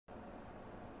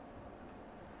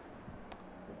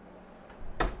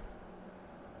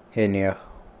Hey Nia,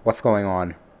 what's going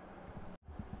on?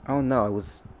 Oh no, I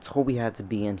was told we had to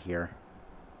be in here.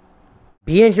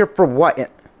 Be in here for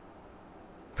what?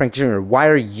 Frank Jr., why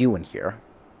are you in here?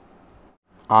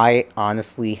 I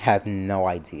honestly have no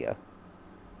idea.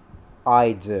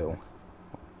 I do.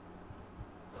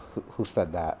 Who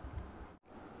said that?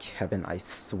 Kevin, I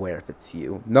swear if it's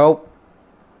you. Nope,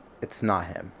 it's not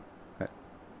him.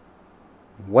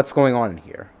 What's going on in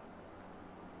here?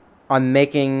 I'm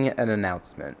making an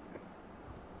announcement.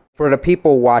 For the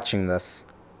people watching this,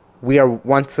 we are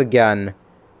once again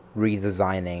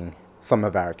redesigning some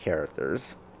of our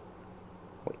characters.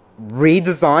 Wait,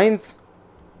 redesigns?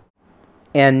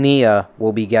 And Nia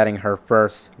will be getting her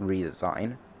first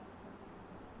redesign.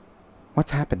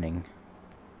 What's happening?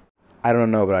 I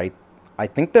don't know, but I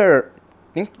think they're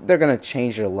gonna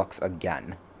change their looks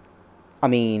again. I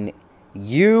mean,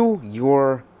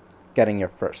 you're getting your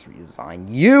first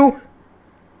redesign.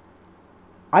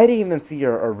 I didn't even see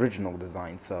your original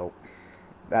design, so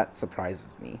that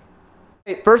surprises me.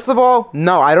 Hey, first of all,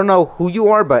 no, I don't know who you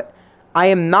are, but I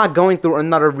am not going through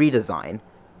another redesign.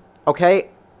 Okay?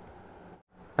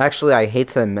 Actually, I hate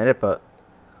to admit it, but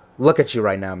look at you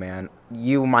right now, man.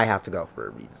 You might have to go for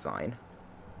a redesign.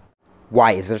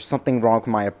 Why? Is there something wrong with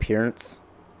my appearance?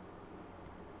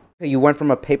 You went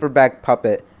from a paper bag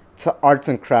puppet to arts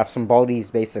and crafts from Baldi's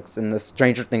Basics and the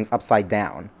Stranger Things Upside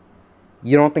Down.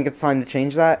 You don't think it's time to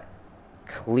change that?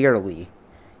 Clearly,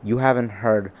 you haven't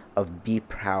heard of Be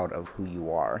Proud of Who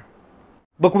You Are.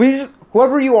 Look,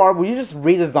 whoever you are, will you just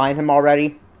redesign him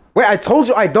already? Wait, I told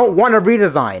you I don't want a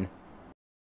redesign!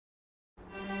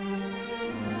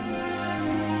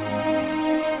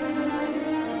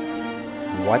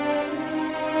 What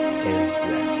is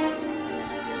this?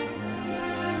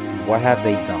 What have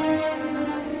they done?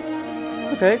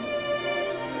 Okay.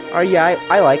 Yeah,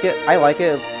 I like it. I like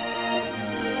it.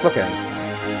 Look at him.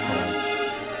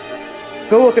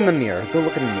 Go look in the mirror. Go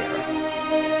look in the mirror.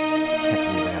 Can't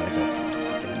believe I gotta go through this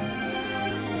again.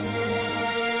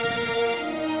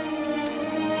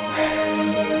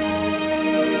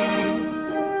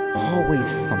 Always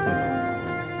something going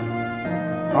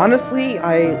on. Honestly,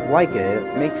 I like it.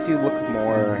 It makes you look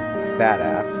more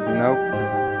badass, you know?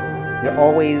 You're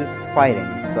always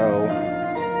fighting, so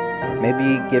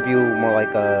maybe give you more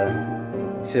like a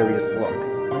serious look.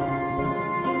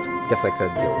 Guess I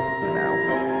could deal with it for now.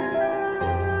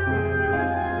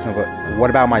 No, but what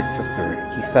about my sister?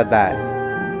 He said that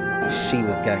she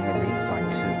was getting a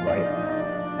redesign too, right?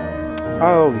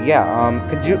 Oh yeah,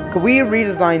 could we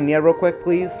redesign Nia real quick,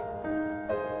 please?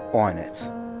 On it.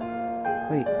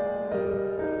 Wait.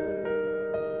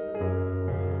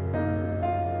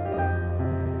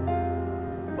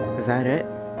 Is that it?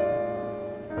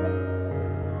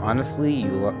 Honestly, you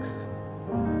look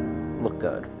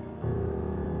good.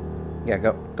 Yeah,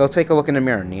 go take a look in the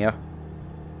mirror, Nia.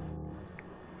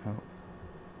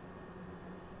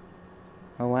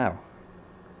 Oh wow.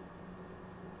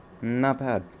 Not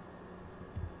bad.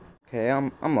 Okay,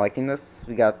 I'm liking this.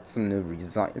 We got some new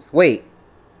redesigns. Wait,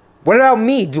 what about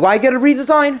me? Do I get a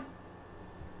redesign?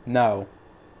 No.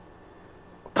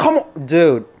 Come on,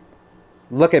 dude.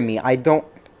 Look at me. I don't.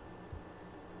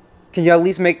 Can you at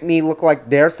least make me look like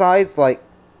their size? Like,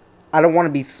 I don't want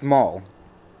to be small.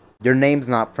 Your name's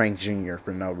not Frank Jr.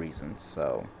 for no reason,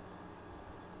 so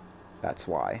that's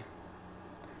why.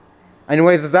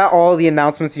 Anyways, is that all the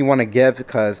announcements you want to give?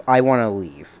 Because I want to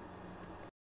leave.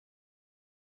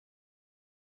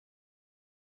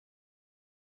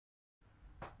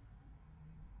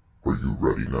 Are you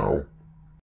ready now?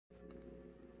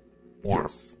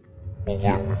 Yes.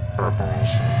 Begin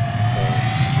Operation